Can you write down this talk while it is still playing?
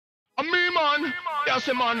man, yes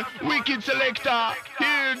man, wicked selector.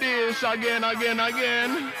 Hear this again.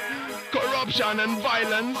 Corruption and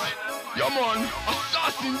violence. Yeah man,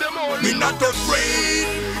 assassin them all. Me not afraid,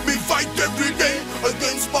 me fight every day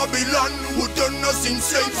against Babylon who turn us in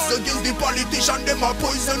slaves. Against the politician, them a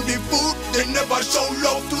poison the food. They never show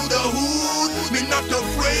love to the hood. Me not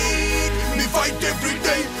afraid, me fight every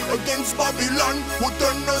day against Babylon who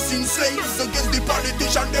turn us in slaves. Against the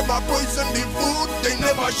politician, them a poison the food. They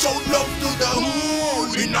never show love to the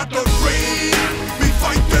hood. Me not afraid, me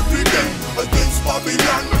fight every day against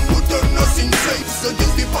Babylon who turn us in slaves.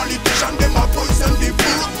 Against the politician, them a poison the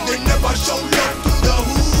food. They never show love to the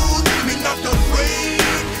hood. Me not afraid,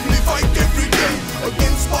 me fight every day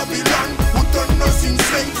against Babylon who turn us in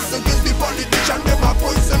slaves. Against the politician, them a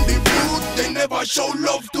poison the food. They never show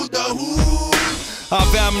love to the hood.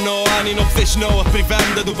 Aveam 9 ani, în 89 priveam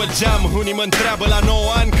de după geam. Unii mă întreabă la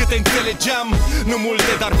 9 ani câte înțelegeam. Nu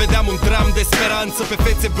multe, dar vedeam un dram de speranță. Pe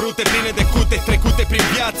fețe brute, pline de cute, trecute prin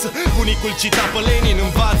viață. Bunicul cita pe Lenin,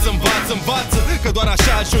 învață că doar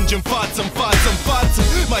așa ajungi în față.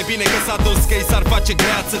 Mai bine că s-a dus că i s-ar face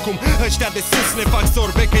greață. Cum ăștia de sus ne fac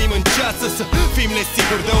sorbe că îi mânceață. Să fim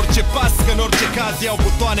nesiguri de orice pas, că în orice caz iau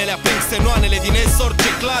butoanele, apring senoanele din es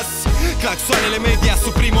orice clas. Claxoanele media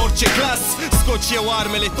suprimă orice clas. Scoci eu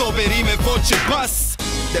armele, tobe, rime, voce, bas.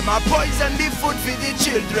 Them a poison the food for the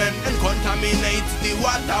children and contaminate the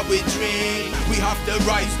water we drink. We have to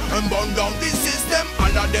rise and burn down the system.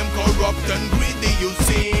 All of them corrupt and greedy, you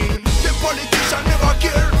see. The politician never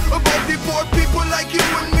care about the poor people like you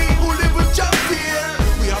and me who live with just fear.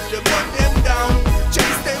 We have to burn them down,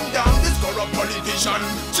 chase them down. This corrupt politician,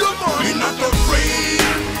 we not afraid.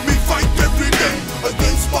 We fight every day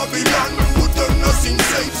against Babylon who turn us in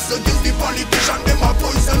slaves. Against the politician, them a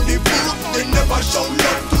poison the food. They never show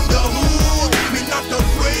love to the hood. We not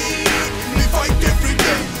afraid. We fight every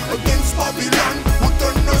day against Babylon who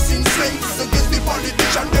turn us in slaves. Against the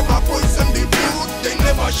politician, them a poison the food. They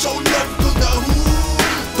never show love to the hood.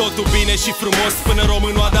 Totul bine și frumos până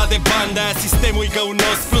românul a dat de bani. De-aia sistemul-i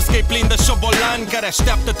găunos, plus că-i plin de șobolani care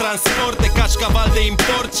așteaptă transport de cașcaval de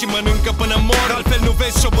import și mănâncă până mor. Altfel nu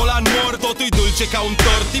vezi șobolan mor, totul-i dulce ca un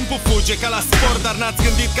tort. Timpul fuge ca la sport, dar n-ați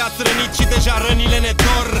gândit că ați rănit și deja rănile ne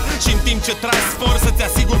dor. Și în timp ce tragi sfor să-ți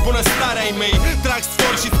asigur bunăstarea ai mei, trag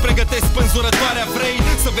sfor și-ți pregătesc pânzurătoarea. Vrei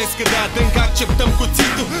să vezi cât de adânc acceptăm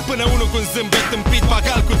cuțitul, până unul cu un zâmbet împit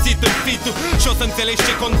bagal cuțit în fitul. Și o să înțelegi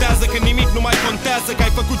ce contează când nimic nu mai contează, că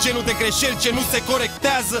ai făcut genul de greșeli ce nu se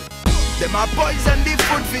corectează. Them a poison the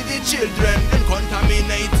food for the children and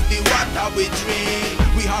contaminate the water we drink.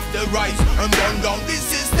 We have to rise and burn down the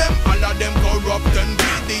system. All of them corrupt and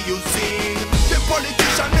greedy, you see. The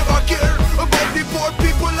politician never care about the poor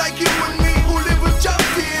people like you and me who live with just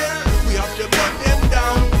fear. We have to burn them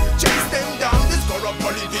down, chase them down. This corrupt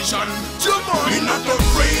politician, we not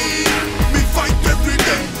afraid. We fight every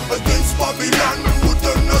day against Babylon who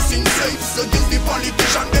turn us in slaves. Against the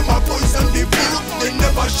politician, them a poison the food. They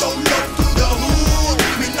never show love to the hood.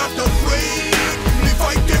 We not afraid. We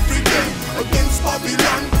fight every day against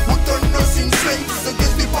Babylon who turn us in slaves.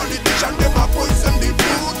 Against the politician, them a poison the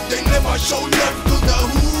food. They never show love to the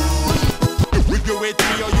hood. If you're with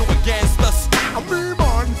me or you against us, I'm me,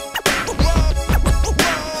 man.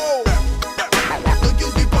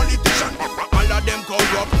 Against the politician, all of them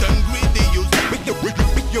corrupt and greedy.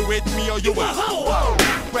 you're with me or you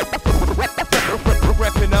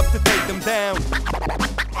repping up to take them down.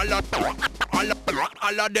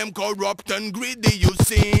 All of them corrupt and greedy, you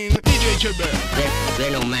seen. DJ Chebe,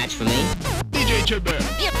 They're no match for me. DJ Chebe,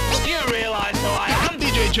 You realize who I am?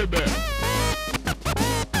 DJ Chebe.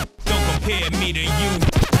 Don't compare me to you.